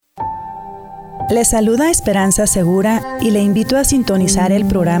Le saluda Esperanza Segura y le invito a sintonizar el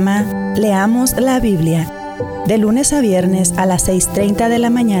programa Leamos la Biblia, de lunes a viernes a las 6:30 de la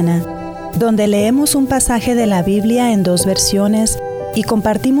mañana, donde leemos un pasaje de la Biblia en 2 versiones y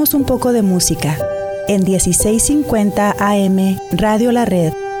compartimos un poco de música, en 1650 AM Radio La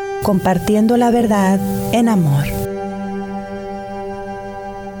Red, compartiendo la verdad en amor.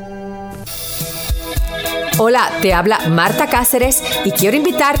 Hola, te habla Marta Cáceres y quiero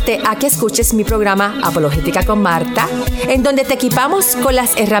invitarte a que escuches mi programa Apologética con Marta, en donde te equipamos con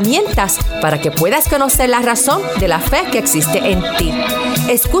las herramientas para que puedas conocer la razón de la fe que existe en ti.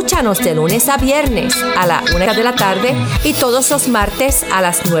 Escúchanos de lunes a viernes a la 1 de la tarde y todos los martes a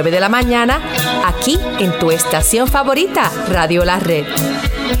las 9 de la mañana, aquí en tu estación favorita, Radio La Red.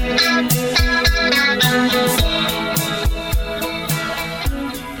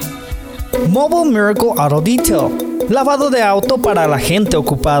 Mobile Miracle Auto Detail, lavado de auto para la gente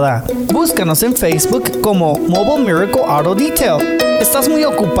ocupada. Búscanos en Facebook como Mobile Miracle Auto Detail. ¿Estás muy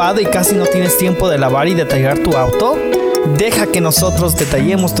ocupado y casi no tienes tiempo de lavar y detallar tu auto? Deja que nosotros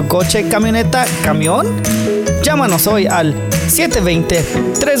detallemos tu coche, camioneta, camión. Llámanos hoy al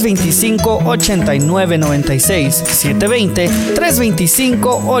 720-325-8996.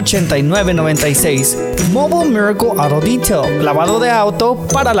 720-325-8996. Mobile Miracle Auto Detail, lavado de auto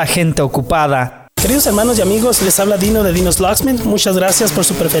para la gente ocupada. Queridos hermanos y amigos, les habla Dino de Dino's Locksmith. Muchas gracias por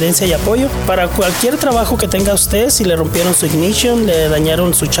su preferencia y apoyo. Para cualquier trabajo que tenga usted, si le rompieron su ignition, le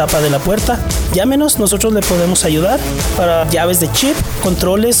dañaron su chapa de la puerta, llámenos, nosotros le podemos ayudar. Para llaves de chip,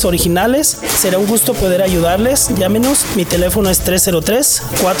 controles originales, será un gusto poder ayudarles. Llámenos, mi teléfono es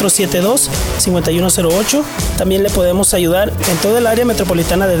 303-472-5108. También le podemos ayudar en toda el área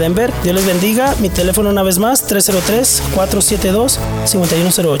metropolitana de Denver. Dios les bendiga. Mi teléfono una vez más,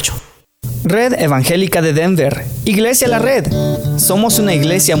 303-472-5108. Red Evangélica de Denver, Iglesia La Red. Somos una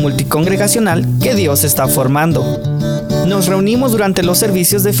iglesia multicongregacional que Dios está formando. Nos reunimos durante los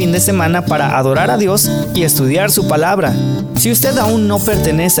servicios de fin de semana para adorar a Dios y estudiar su palabra. Si usted aún no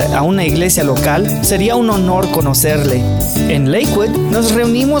pertenece a una iglesia local, sería un honor conocerle. En Lakewood nos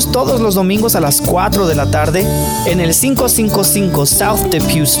reunimos todos los domingos a las 4 de la tarde en el 555 South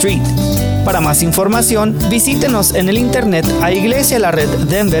Depew Street. Para más información, visítenos en el internet a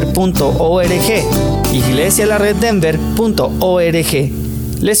iglesialareddenver.org. iglesialareddenver.org.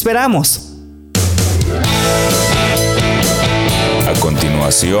 ¡Le esperamos! A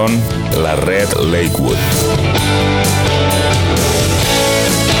continuación, la Red Lakewood.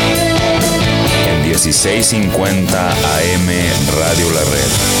 En 1650 AM Radio La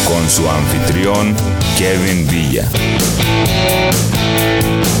Red, con su anfitrión Kevin Villa.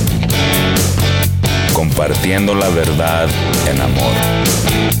 Compartiendo la verdad en amor.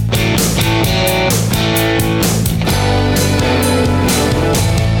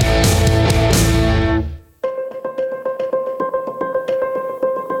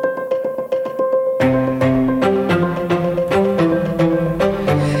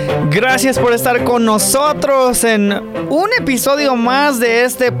 Gracias por estar con nosotros en un episodio más de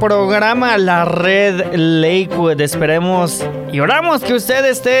este programa La Red Lakewood. Esperemos y oramos que usted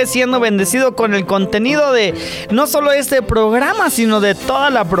esté siendo bendecido con el contenido de no solo este programa, sino de toda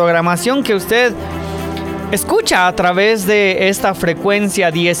la programación que usted escucha a través de esta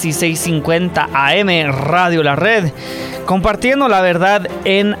frecuencia 1650 AM Radio La Red, compartiendo la verdad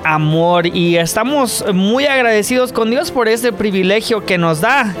en amor. Y estamos muy agradecidos con Dios por este privilegio que nos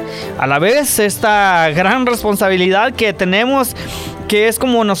da, a la vez esta gran responsabilidad que tenemos, que es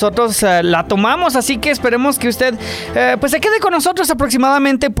como nosotros la tomamos. Así que esperemos que usted pues se quede con nosotros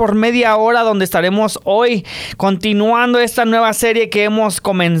aproximadamente por media hora, donde estaremos hoy continuando esta nueva serie que hemos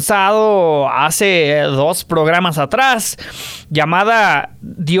comenzado hace 2 programas atrás, llamada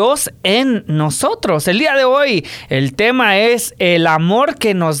Dios en nosotros. El día de hoy el tema es el amor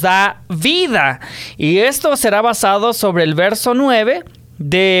que nos da vida, y esto será basado sobre el verso 9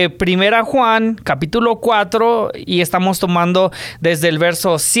 de 1 Juan, capítulo 4, y estamos tomando desde el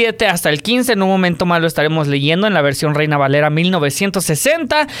verso 7 hasta el 15. En un momento más lo estaremos leyendo en la versión Reina Valera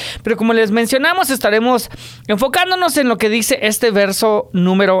 1960, pero como les mencionamos, estaremos enfocándonos en lo que dice este verso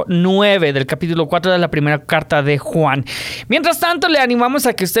número 9 del capítulo 4 de la primera carta de Juan. Mientras tanto, le animamos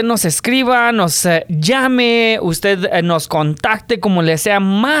a que usted nos escriba, nos llame, usted nos contacte como le sea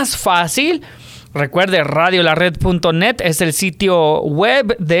más fácil. Recuerde, radiolared.net es el sitio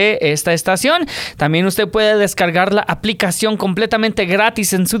web de esta estación. También usted puede descargar la aplicación completamente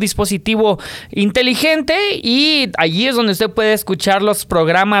gratis en su dispositivo inteligente, y allí es donde usted puede escuchar los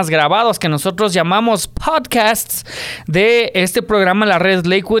programas grabados que nosotros llamamos podcasts de este programa La Red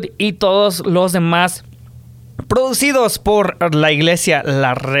Lakewood y todos los demás producidos por la Iglesia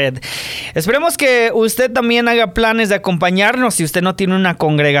La Red. Esperemos que usted también haga planes de acompañarnos si usted no tiene una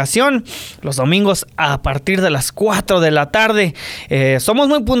congregación los domingos a partir de las 4 de la tarde. Somos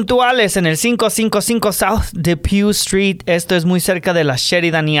muy puntuales en el 555 South Depew Street. Esto es muy cerca de la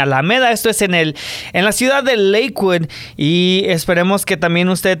Sheridan y Alameda. Esto es en la ciudad de Lakewood, y esperemos que también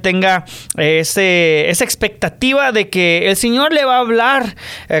usted tenga esa expectativa de que el Señor le va a hablar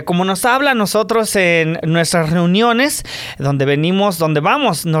como nos habla a nosotros en nuestras reuniones, donde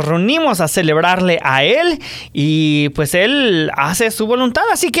nos reunimos a celebrarle a Él, y pues Él hace su voluntad.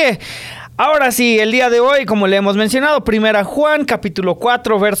 Así que ahora sí, el día de hoy, como le hemos mencionado, 1 Juan capítulo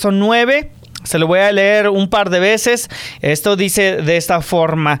 4 verso 9. Se lo voy a leer un par de veces. Esto dice de esta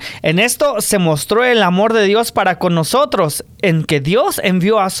forma: en esto se mostró el amor de Dios para con nosotros, en que Dios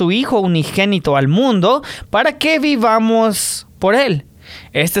envió a su Hijo unigénito al mundo para que vivamos por Él.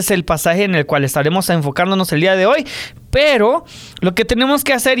 Este es el pasaje en el cual estaremos enfocándonos el día de hoy, pero lo que tenemos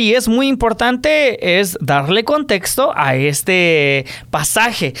que hacer, y es muy importante, es darle contexto a este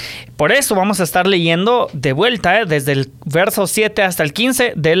pasaje. Por eso vamos a estar leyendo de vuelta desde el verso 7 hasta el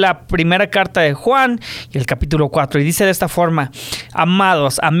 15 de la primera carta de Juan y el capítulo 4. Y dice de esta forma: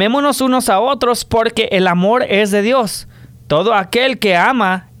 amados, amémonos unos a otros, porque el amor es de Dios. Todo aquel que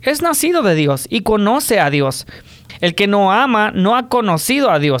ama es nacido de Dios y conoce a Dios. El que no ama no ha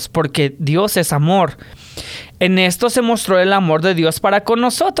conocido a Dios, porque Dios es amor. En esto se mostró el amor de Dios para con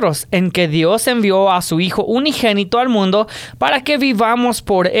nosotros, en que Dios envió a su Hijo unigénito al mundo para que vivamos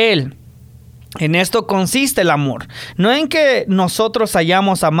por Él. En esto consiste el amor, no en que nosotros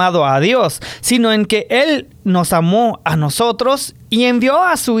hayamos amado a Dios, sino en que Él nos amó a nosotros y envió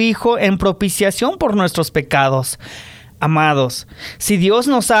a su Hijo en propiciación por nuestros pecados. Amados, si Dios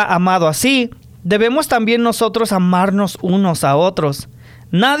nos ha amado así, debemos también nosotros amarnos unos a otros.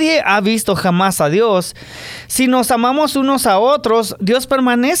 Nadie ha visto jamás a Dios. Si nos amamos unos a otros, Dios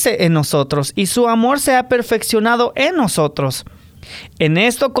permanece en nosotros y su amor se ha perfeccionado en nosotros. En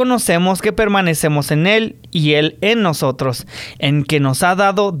esto conocemos que permanecemos en Él y Él en nosotros, en que nos ha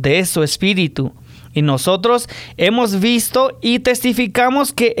dado de su Espíritu. Y nosotros hemos visto y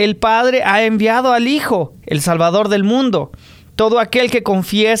testificamos que el Padre ha enviado al Hijo, el Salvador del mundo. Todo aquel que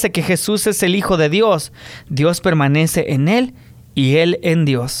confiese que Jesús es el Hijo de Dios, Dios permanece en Él y Él en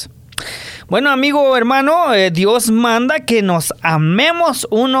Dios. Bueno, amigo o hermano, Dios manda que nos amemos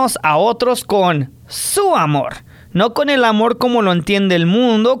unos a otros con su amor. No con el amor como lo entiende el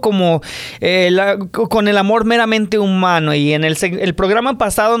mundo, con el amor meramente humano. Y en el programa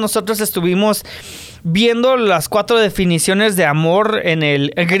pasado nosotros estuvimos viendo las 4 definiciones de amor en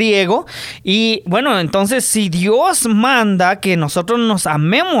el griego. Y bueno, entonces si Dios manda que nosotros nos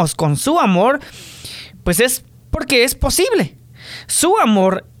amemos con su amor, pues es porque es posible. Su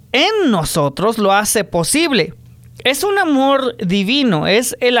amor en nosotros lo hace posible. Es un amor divino,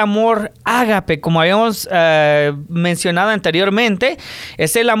 es el amor ágape, como habíamos mencionado anteriormente.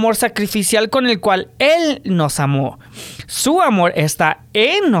 Es el amor sacrificial con el cual Él nos amó. Su amor está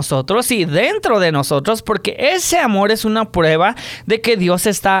en nosotros y dentro de nosotros, porque ese amor es una prueba de que Dios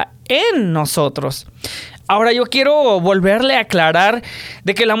está en nosotros. Ahora yo quiero volverle a aclarar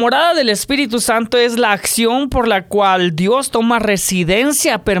de que la morada del Espíritu Santo es la acción por la cual Dios toma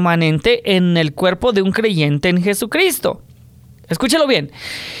residencia permanente en el cuerpo de un creyente en Jesucristo. Escúchelo bien.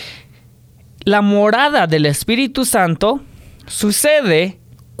 La morada del Espíritu Santo sucede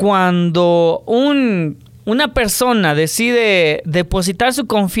cuando una persona decide depositar su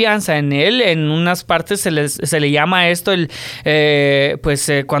confianza en Él. En unas partes se le llama esto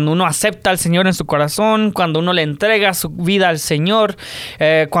cuando uno acepta al Señor en su corazón, cuando uno le entrega su vida al Señor,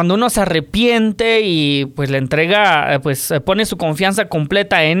 cuando uno se arrepiente y pues le entrega, pone su confianza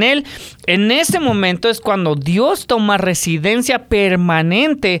completa en Él. En ese momento es cuando Dios toma residencia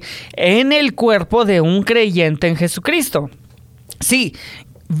permanente en el cuerpo de un creyente en Jesucristo. Sí,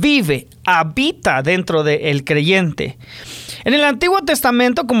 vive, habita dentro del creyente. En el Antiguo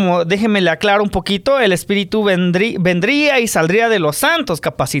Testamento, como déjenme le aclaro un poquito, el Espíritu vendría y saldría de los santos,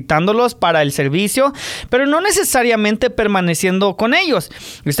 capacitándolos para el servicio, pero no necesariamente permaneciendo con ellos.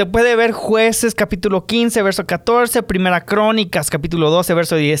 Usted puede ver Jueces capítulo 15, verso 14, Primera Crónicas capítulo 12,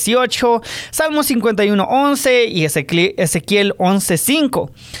 verso 18, Salmo 51, 11 y Ezequiel 11,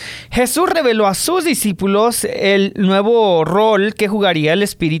 5. Jesús reveló a sus discípulos el nuevo rol que jugaría el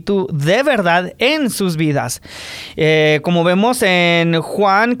Espíritu de verdad en sus vidas. Como vemos en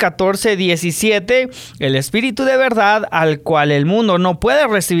Juan 14, 17, el Espíritu de verdad al cual el mundo no puede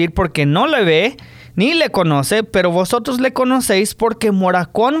recibir porque no le ve ni le conoce, pero vosotros le conocéis porque mora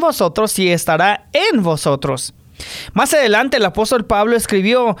con vosotros y estará en vosotros. Más adelante el apóstol Pablo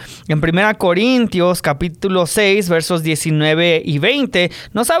escribió en 1 Corintios capítulo 6 versos 19 y 20: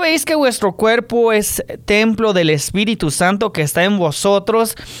 ¿No sabéis que vuestro cuerpo es templo del Espíritu Santo que está en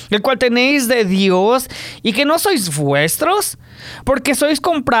vosotros, el cual tenéis de Dios, y que no sois vuestros? Porque sois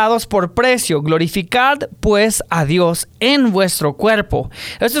comprados por precio. Glorificad pues a Dios en vuestro cuerpo.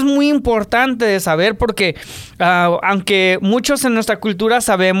 Esto es muy importante de saber porque aunque muchos en nuestra cultura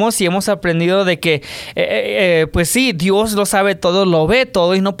sabemos y hemos aprendido de que pues sí, Dios lo sabe todo, lo ve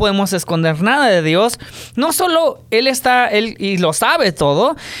todo y no podemos esconder nada de Dios. No solo Él y lo sabe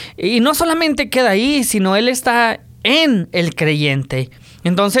todo, y no solamente queda ahí, sino Él está en el creyente.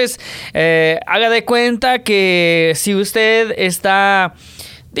 Entonces, haga de cuenta que si usted está,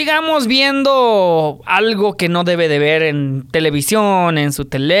 digamos, viendo algo que no debe de ver en televisión, en su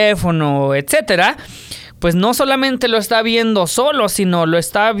teléfono, etcétera, pues no solamente lo está viendo solo, sino lo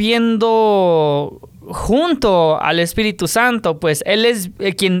está viendo junto al Espíritu Santo, pues Él es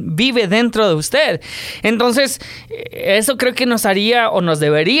quien vive dentro de usted. Entonces, eso creo que nos haría o nos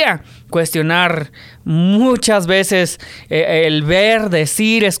debería cuestionar muchas veces el ver,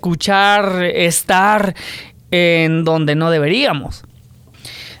 decir, escuchar, estar en donde no deberíamos.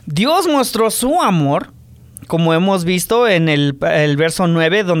 Dios mostró su amor, como hemos visto en el verso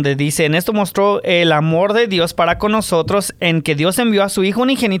 9, donde dice: en esto mostró el amor de Dios para con nosotros, en que Dios envió a su Hijo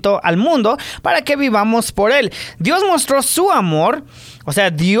unigénito al mundo para que vivamos por Él. Dios mostró su amor, o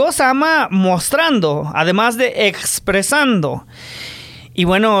sea, Dios ama mostrando, además de expresando. Y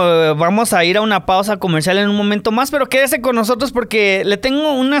bueno, vamos a ir a una pausa comercial en un momento más, pero quédese con nosotros porque le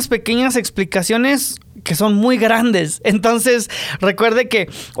tengo unas pequeñas explicaciones que son muy grandes. Entonces, recuerde que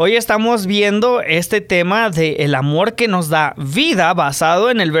hoy estamos viendo este tema del amor que nos da vida,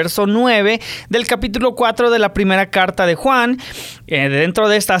 basado en el verso 9 del capítulo 4 de la primera carta de Juan. Dentro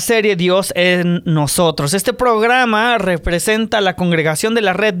de esta serie, Dios en nosotros. Este programa representa a la congregación de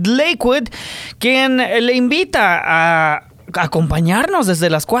la Red Lakewood, quien le invita a acompañarnos desde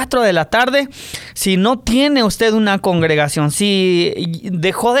las 4 de la tarde. Si no tiene usted una congregación, si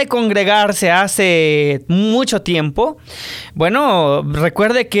dejó de congregarse hace mucho tiempo, bueno,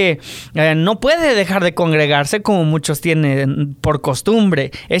 recuerde que no puede dejar de congregarse como muchos tienen por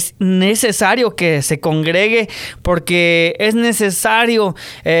costumbre. Es necesario que se congregue porque es necesario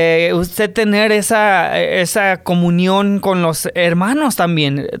usted tener esa comunión con los hermanos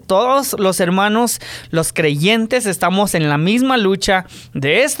también. Todos los hermanos, los creyentes, estamos en la misma lucha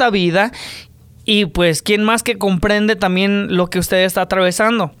de esta vida, y pues quién más que comprende también lo que usted está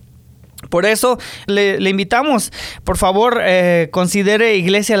atravesando. Por eso le invitamos, por favor, considere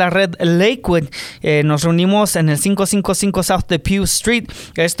Iglesia La Red Lakewood. Nos reunimos en el 555 South Depew Street.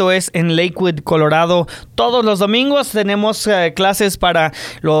 Esto es en Lakewood, Colorado. Todos los domingos tenemos clases para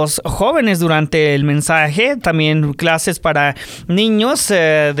los jóvenes durante el mensaje. También clases para niños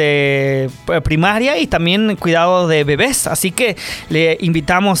de primaria y también cuidado de bebés. Así que le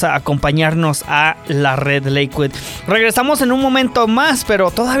invitamos a acompañarnos a La Red Lakewood. Regresamos en un momento más,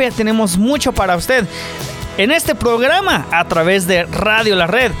 pero todavía tenemos mucho para usted en este programa a través de Radio La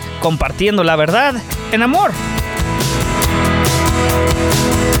Red, compartiendo la verdad en amor.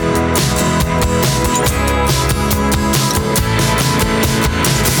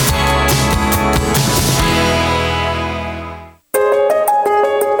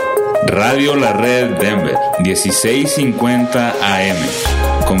 Radio La Red Denver, 1650 AM,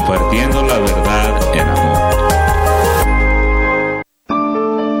 compartiendo la verdad en amor.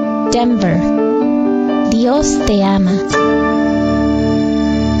 Denver, Dios te ama.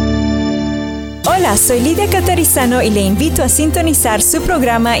 Hola, soy Lidia Catarizano y le invito a sintonizar su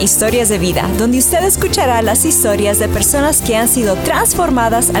programa Historias de Vida, donde usted escuchará las historias de personas que han sido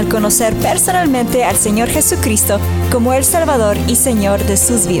transformadas al conocer personalmente al Señor Jesucristo como el Salvador y Señor de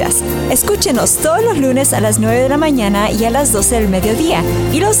sus vidas. Escúchenos todos los lunes a las 9 de la mañana y a las 12 del mediodía,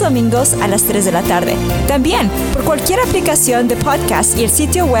 y los domingos a las 3 de la tarde. También por cualquier aplicación de podcast y el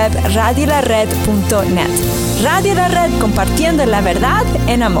sitio web radiolared.net. Radio La Red, compartiendo la verdad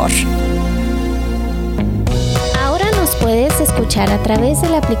en amor. Puedes escuchar a través de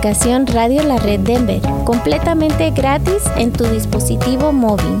la aplicación Radio La Red Denver, completamente gratis en tu dispositivo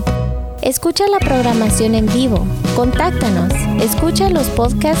móvil. Escucha la programación en vivo, contáctanos, escucha los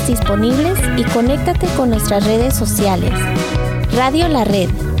podcasts disponibles y conéctate con nuestras redes sociales. Radio La Red,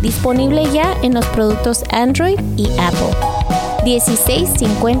 disponible ya en los productos Android y Apple.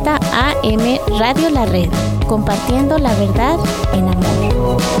 1650 AM Radio La Red, compartiendo la verdad en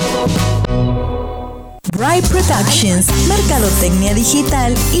amor. Bright Productions, mercadotecnia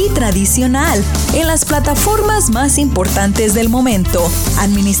digital y tradicional en las plataformas más importantes del momento,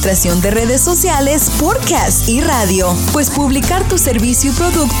 administración de redes sociales, podcast y radio. Pues publicar tu servicio y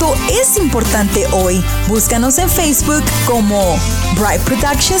producto es importante hoy. Búscanos en Facebook como Bright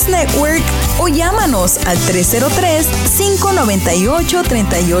Productions Network o llámanos al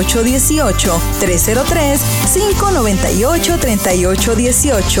 303-598-3818.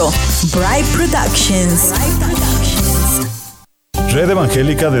 303-598-3818. Bright Productions. Red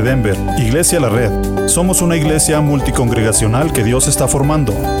Evangélica de Denver, Iglesia La Red. Somos una iglesia multicongregacional que Dios está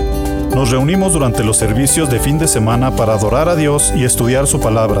formando. Nos reunimos durante los servicios de fin de semana para adorar a Dios y estudiar su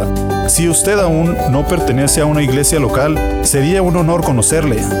palabra. Si usted aún no pertenece a una iglesia local, sería un honor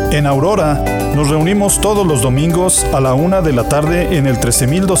conocerle. En Aurora, nos reunimos todos los domingos a la 1 de la tarde en el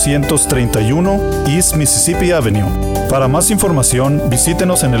 13231 East Mississippi Avenue. Para más información,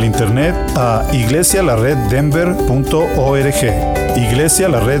 visítenos en el internet a iglesialareddenver.org.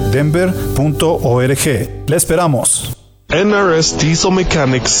 iglesialareddenver.org. ¡Le esperamos! NRS Diesel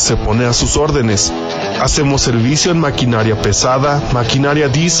Mechanics se pone a sus órdenes. Hacemos servicio en maquinaria pesada, maquinaria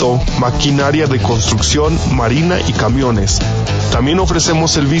diesel, maquinaria de construcción, marina y camiones. También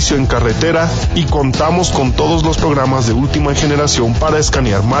ofrecemos servicio en carretera y contamos con todos los programas de última generación para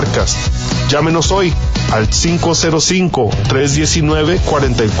escanear marcas. Llámenos hoy al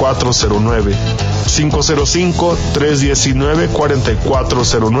 505-319-4409.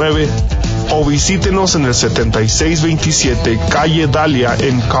 505-319-4409 o visítenos en el 7627 Calle Dahlia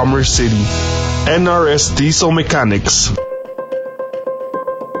en Commerce City. NRS Diesel Mechanics.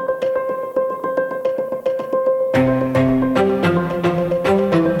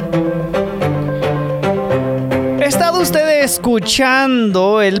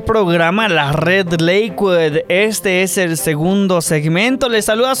 Escuchando el programa La Red Lakewood. Este es el segundo segmento. Les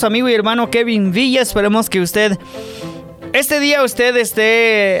saluda a su amigo y hermano Kevin Villa. Esperemos que este día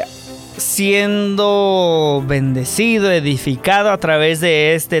esté siendo bendecido, edificado a través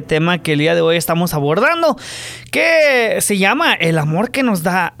de este tema que el día de hoy estamos abordando, que se llama El amor que nos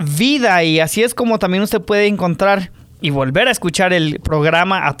da vida. Y así es como también usted puede encontrar y volver a escuchar el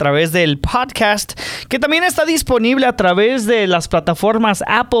programa a través del podcast, que también está disponible a través de las plataformas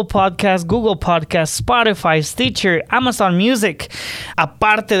Apple Podcasts, Google Podcasts, Spotify, Stitcher, Amazon Music,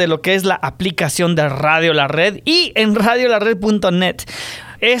 aparte de lo que es la aplicación de Radio La Red y en radiolared.net.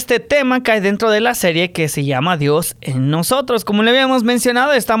 Este tema cae dentro de la serie que se llama Dios en nosotros. Como le habíamos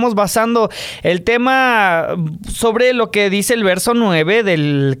mencionado, estamos basando el tema sobre lo que dice el verso 9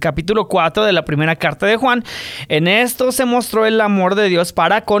 del capítulo 4 de la primera carta de Juan. En esto se mostró el amor de Dios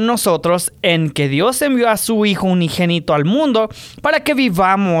para con nosotros, en que Dios envió a su Hijo unigénito al mundo para que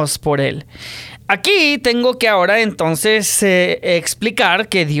vivamos por él. Aquí tengo que ahora entonces explicar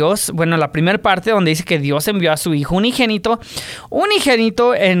que Dios, la primera parte donde dice que Dios envió a su Hijo unigénito.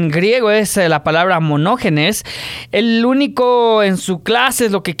 Unigénito en griego es la palabra monógenes. El único en su clase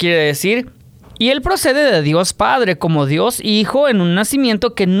es lo que quiere decir. Y él procede de Dios Padre como Dios Hijo en un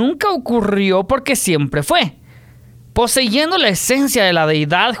nacimiento que nunca ocurrió porque siempre fue, poseyendo la esencia de la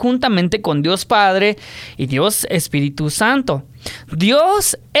deidad juntamente con Dios Padre y Dios Espíritu Santo.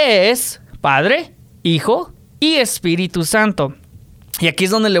 Dios es Padre, Hijo y Espíritu Santo. Y aquí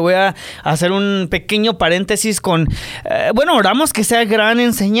es donde le voy a hacer un pequeño paréntesis con, oramos que sea gran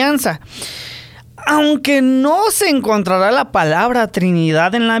enseñanza. Aunque no se encontrará la palabra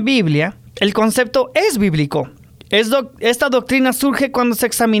Trinidad en la Biblia, el concepto es bíblico. Esta doctrina surge cuando se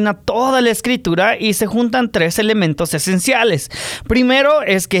examina toda la Escritura y se juntan tres elementos esenciales. Primero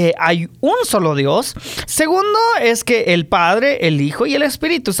es que hay un solo Dios. Segundo es que el Padre, el Hijo y el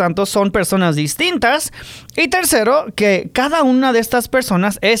Espíritu Santo son personas distintas. Y tercero, que cada una de estas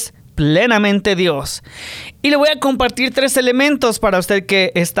personas es plenamente Dios. Y le voy a compartir tres elementos para usted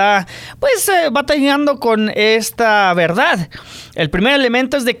que está batallando con esta verdad. El primer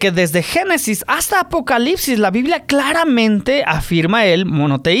elemento es de que desde Génesis hasta Apocalipsis la Biblia claramente afirma el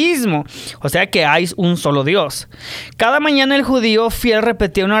monoteísmo, o sea que hay un solo Dios. Cada mañana el judío fiel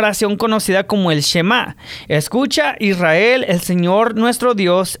repetía una oración conocida como el Shema. Escucha, Israel, el Señor nuestro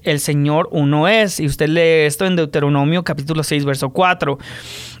Dios, el Señor uno es. Y usted lee esto en Deuteronomio capítulo 6 verso 4.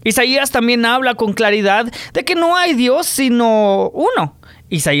 Isaías también habla con claridad de que no hay Dios sino uno.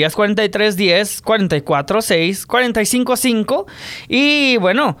 Isaías 43:10, 44:6, 45:5. Y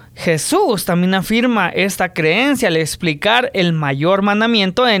Jesús también afirma esta creencia al explicar el mayor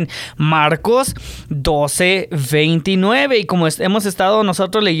mandamiento en Marcos 12:29. Y como hemos estado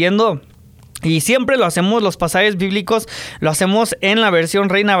nosotros leyendo Y siempre lo hacemos, los pasajes bíblicos lo hacemos en la versión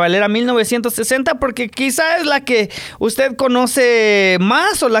Reina Valera 1960 porque quizá es la que usted conoce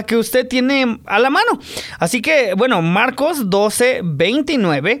más o la que usted tiene a la mano. Así que, bueno, Marcos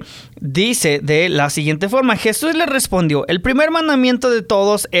 12:29 dice de la siguiente forma: Jesús le respondió, el primer mandamiento de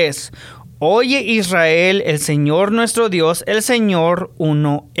todos es: Oye Israel, el Señor nuestro Dios, el Señor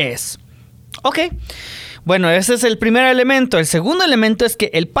uno es. Ok. Bueno, ese es el primer elemento. El segundo elemento es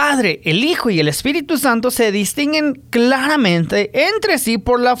que el Padre, el Hijo y el Espíritu Santo se distinguen claramente entre sí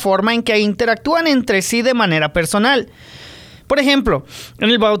por la forma en que interactúan entre sí de manera personal. Por ejemplo,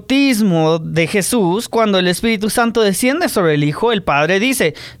 en el bautismo de Jesús, cuando el Espíritu Santo desciende sobre el Hijo, el Padre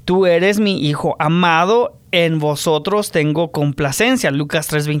dice: Tú eres mi Hijo amado, en vosotros tengo complacencia. Lucas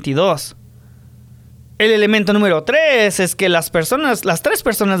 3:22. El elemento número 3 es que las tres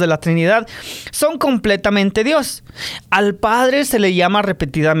personas de la Trinidad son completamente Dios. Al Padre se le llama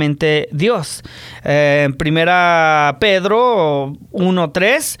repetidamente Dios. Primera Pedro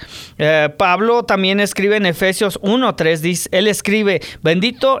 1:3. Pablo también escribe en Efesios 1:3. Él escribe: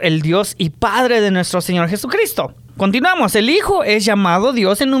 Bendito el Dios y Padre de nuestro Señor Jesucristo. Continuamos. El Hijo es llamado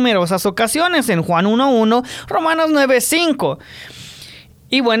Dios en numerosas ocasiones. En Juan 1:1, Romanos 9:5.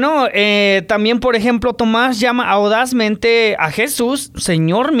 Y bueno, también, por ejemplo, Tomás llama audazmente a Jesús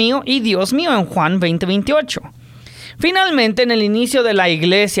Señor mío y Dios mío en Juan 20:28. Finalmente, en el inicio de la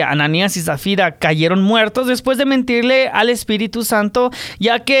iglesia, Ananías y Zafira cayeron muertos después de mentirle al Espíritu Santo,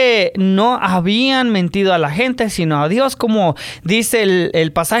 ya que no habían mentido a la gente, sino a Dios, como dice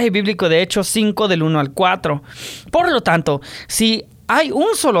el pasaje bíblico de Hechos 5 del 1 al 4. Por lo tanto, si hay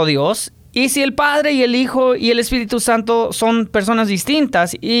un solo Dios, y si el Padre y el Hijo y el Espíritu Santo son personas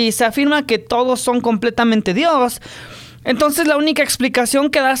distintas y se afirma que todos son completamente Dios, entonces la única explicación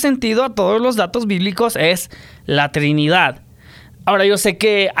que da sentido a todos los datos bíblicos es la Trinidad. Ahora, yo sé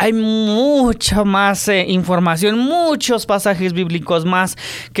que hay mucha más información, muchos pasajes bíblicos más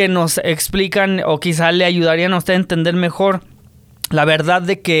que nos explican o quizá le ayudarían a usted a entender mejor la verdad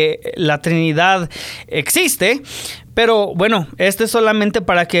de que la Trinidad existe. Pero bueno, este es solamente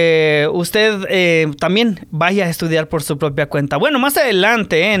para que usted también vaya a estudiar por su propia cuenta. Bueno, más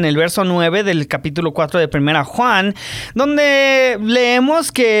adelante, en el verso 9 del capítulo 4 de 1 Juan, donde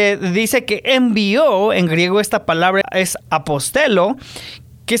leemos que dice que envió, en griego esta palabra es apostelo,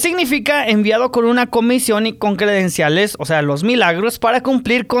 que significa enviado con una comisión y con credenciales, o sea, los milagros, para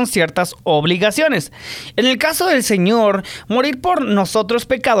cumplir con ciertas obligaciones. En el caso del Señor, morir por nosotros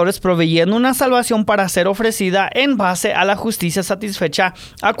pecadores, proveyendo una salvación para ser ofrecida en base a la justicia satisfecha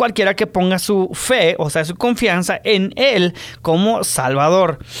a cualquiera que ponga su fe, o sea, su confianza en Él como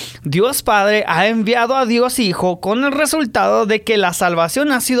Salvador. Dios Padre ha enviado a Dios Hijo con el resultado de que la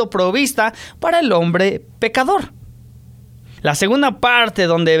salvación ha sido provista para el hombre pecador. La segunda parte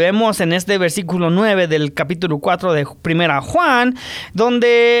donde vemos en este versículo 9 del capítulo 4 de 1 Juan,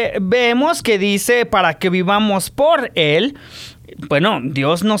 donde vemos que dice para que vivamos por Él. Bueno,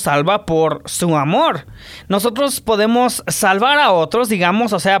 Dios nos salva por su amor. Nosotros podemos salvar a otros,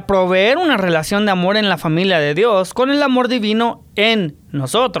 digamos, o sea, proveer una relación de amor en la familia de Dios con el amor divino en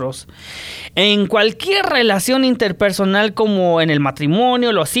nosotros. En cualquier relación interpersonal, como en el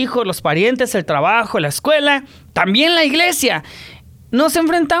matrimonio, los hijos, los parientes, el trabajo, la escuela, también la iglesia, nos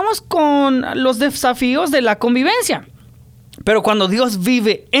enfrentamos con los desafíos de la convivencia. Pero cuando Dios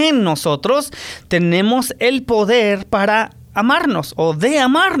vive en nosotros, tenemos el poder para amarnos o de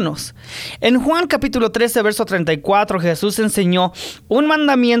amarnos. En Juan capítulo 13, verso 34, Jesús enseñó: un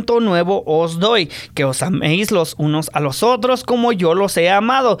mandamiento nuevo os doy, que os améis los unos a los otros como yo los he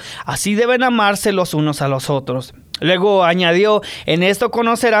amado. Así deben amarse los unos a los otros. Luego añadió: en esto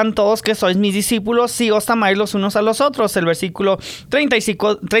conocerán todos que sois mis discípulos si os amáis los unos a los otros. El versículo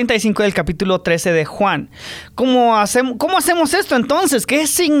 35 del capítulo 13 de Juan. ¿Cómo hacemos esto entonces? ¿Qué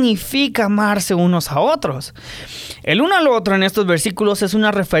significa amarse unos a otros? El uno al otro en estos versículos es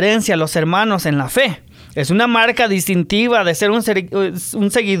una referencia a los hermanos en la fe. Es una marca distintiva de ser un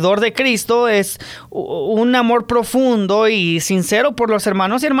seguidor de Cristo. Es un amor profundo y sincero por los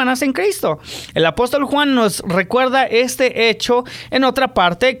hermanos y hermanas en Cristo. El apóstol Juan nos recuerda este hecho en otra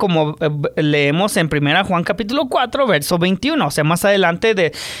parte, como leemos en 1 Juan capítulo 4, verso 21. O sea, más adelante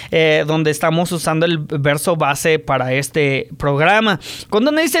de donde estamos usando el verso base para este programa.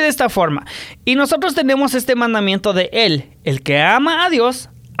 Cuando dice de esta forma: y nosotros tenemos este mandamiento de Él, el que ama a Dios,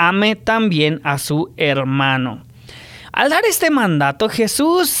 ame también a su hermano. Al dar este mandato,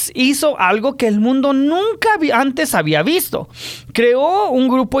 Jesús hizo algo que el mundo nunca antes había visto. Creó un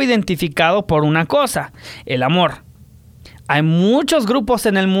grupo identificado por una cosa: el amor. Hay muchos grupos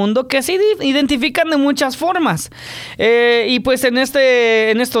en el mundo que se identifican de muchas formas. Y pues en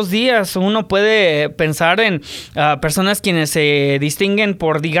estos días uno puede pensar en personas quienes se distinguen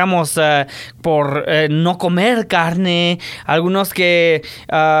por, digamos, por no comer carne. Algunos que,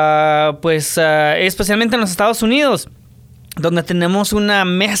 especialmente en los Estados Unidos, donde tenemos una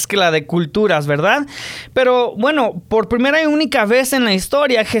mezcla de culturas, ¿verdad? Pero bueno, por primera y única vez en la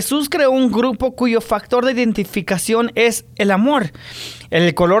historia, Jesús creó un grupo cuyo factor de identificación es el amor.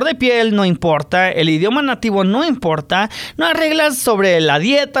 El color de piel no importa, el idioma nativo no importa, no hay reglas sobre la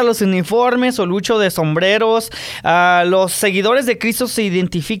dieta, los uniformes o el uso de sombreros. Los seguidores de Cristo se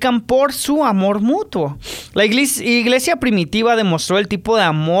identifican por su amor mutuo. La iglesia primitiva demostró el tipo de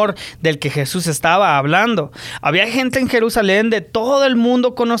amor del que Jesús estaba hablando. Había gente en Jerusalén de todo el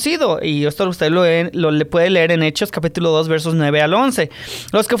mundo conocido, y esto usted lo puede leer en Hechos capítulo 2 versos 9 al 11.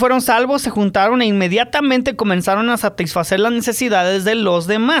 Los que fueron salvos se juntaron e inmediatamente comenzaron a satisfacer las necesidades de los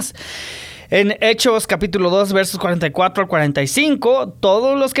demás. En Hechos capítulo 2 versos 44 al 45,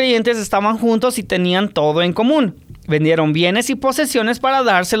 todos los creyentes estaban juntos y tenían todo en común. Vendieron bienes y posesiones para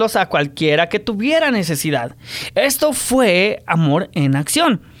dárselos a cualquiera que tuviera necesidad. Esto fue amor en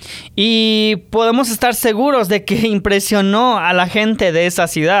acción. Y podemos estar seguros de que impresionó a la gente de esa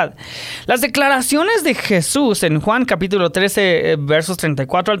ciudad. Las declaraciones de Jesús en Juan capítulo 13 versos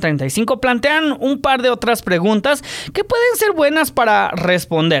 34 al 35 plantean un par de otras preguntas que pueden ser buenas para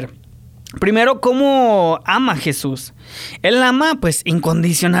responder. Primero, ¿cómo ama Jesús? Él ama, pues,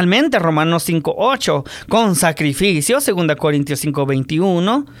 incondicionalmente, Romanos 5:8, con sacrificio, 2 Corintios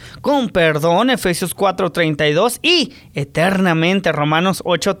 5:21, con perdón, Efesios 4:32, y eternamente, Romanos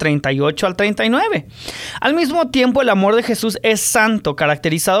 8:38 al 39. Al mismo tiempo, el amor de Jesús es santo,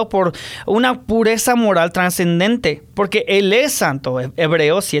 caracterizado por una pureza moral trascendente, porque Él es santo,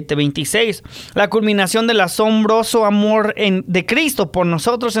 Hebreos 7:26. La culminación del asombroso amor de Cristo por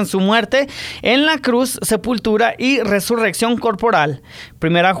nosotros en su muerte, en la cruz, sepultura y resurrección corporal.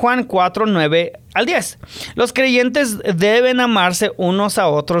 1 Juan 4:9 al 10. Los creyentes deben amarse unos a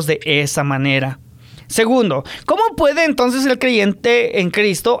otros de esa manera. Segundo, ¿cómo puede entonces el creyente en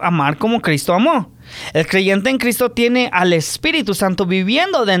Cristo amar como Cristo amó? El creyente en Cristo tiene al Espíritu Santo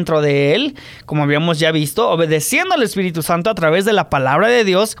viviendo dentro de él, como habíamos ya visto, obedeciendo al Espíritu Santo a través de la palabra de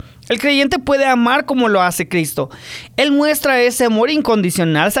Dios. El creyente puede amar como lo hace Cristo. Él muestra ese amor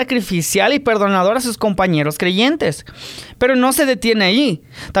incondicional, sacrificial y perdonador a sus compañeros creyentes. Pero no se detiene allí.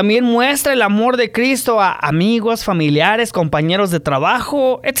 También muestra el amor de Cristo a amigos, familiares, compañeros de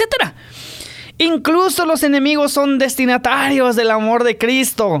trabajo, etc. Incluso los enemigos son destinatarios del amor de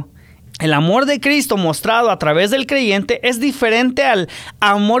Cristo. El amor de Cristo mostrado a través del creyente es diferente al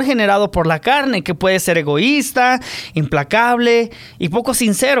amor generado por la carne, que puede ser egoísta, implacable y poco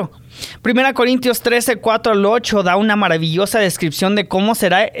sincero. 1 Corintios 13, 4 al 8 da una maravillosa descripción de cómo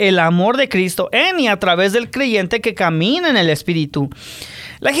será el amor de Cristo en y a través del creyente que camina en el Espíritu.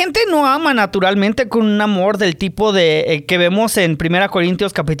 La gente no ama naturalmente con un amor del tipo que vemos en 1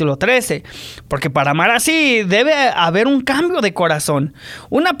 Corintios capítulo 13, porque para amar así debe haber un cambio de corazón.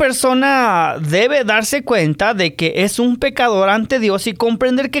 Una persona debe darse cuenta de que es un pecador ante Dios y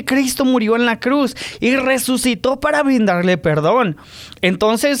comprender que Cristo murió en la cruz y resucitó para brindarle perdón.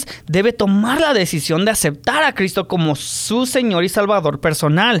 Entonces debe tomar la decisión de aceptar a Cristo como su Señor y Salvador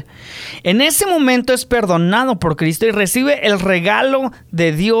personal. En ese momento es perdonado por Cristo y recibe el regalo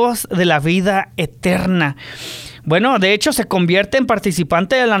de Dios de la vida eterna. Bueno, de hecho se convierte en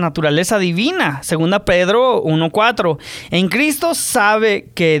participante de la naturaleza divina. 2 Pedro 1:4. En Cristo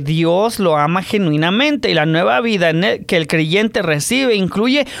sabe que Dios lo ama genuinamente y la nueva vida que el creyente recibe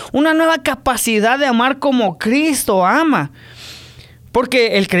incluye una nueva capacidad de amar como Cristo ama.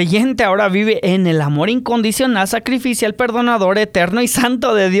 Porque el creyente ahora vive en el amor incondicional, sacrificial, perdonador, eterno y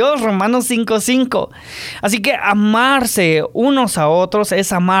santo de Dios, Romanos 5:5. Así que amarse unos a otros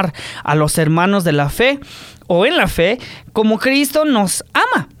es amar a los hermanos de la fe o en la fe como Cristo nos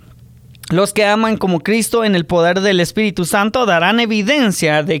ama. Los que aman como Cristo en el poder del Espíritu Santo darán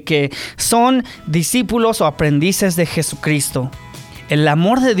evidencia de que son discípulos o aprendices de Jesucristo. El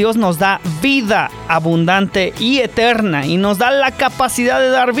amor de Dios nos da vida abundante y eterna y nos da la capacidad de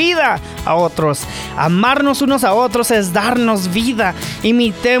dar vida a otros. Amarnos unos a otros es darnos vida.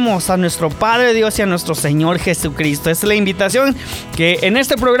 Imitemos a nuestro Padre Dios y a nuestro Señor Jesucristo. Esta es la invitación que en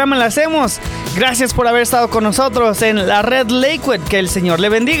este programa le hacemos. Gracias por haber estado con nosotros en la Red Lakewood. Que el Señor le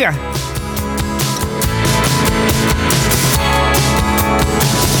bendiga.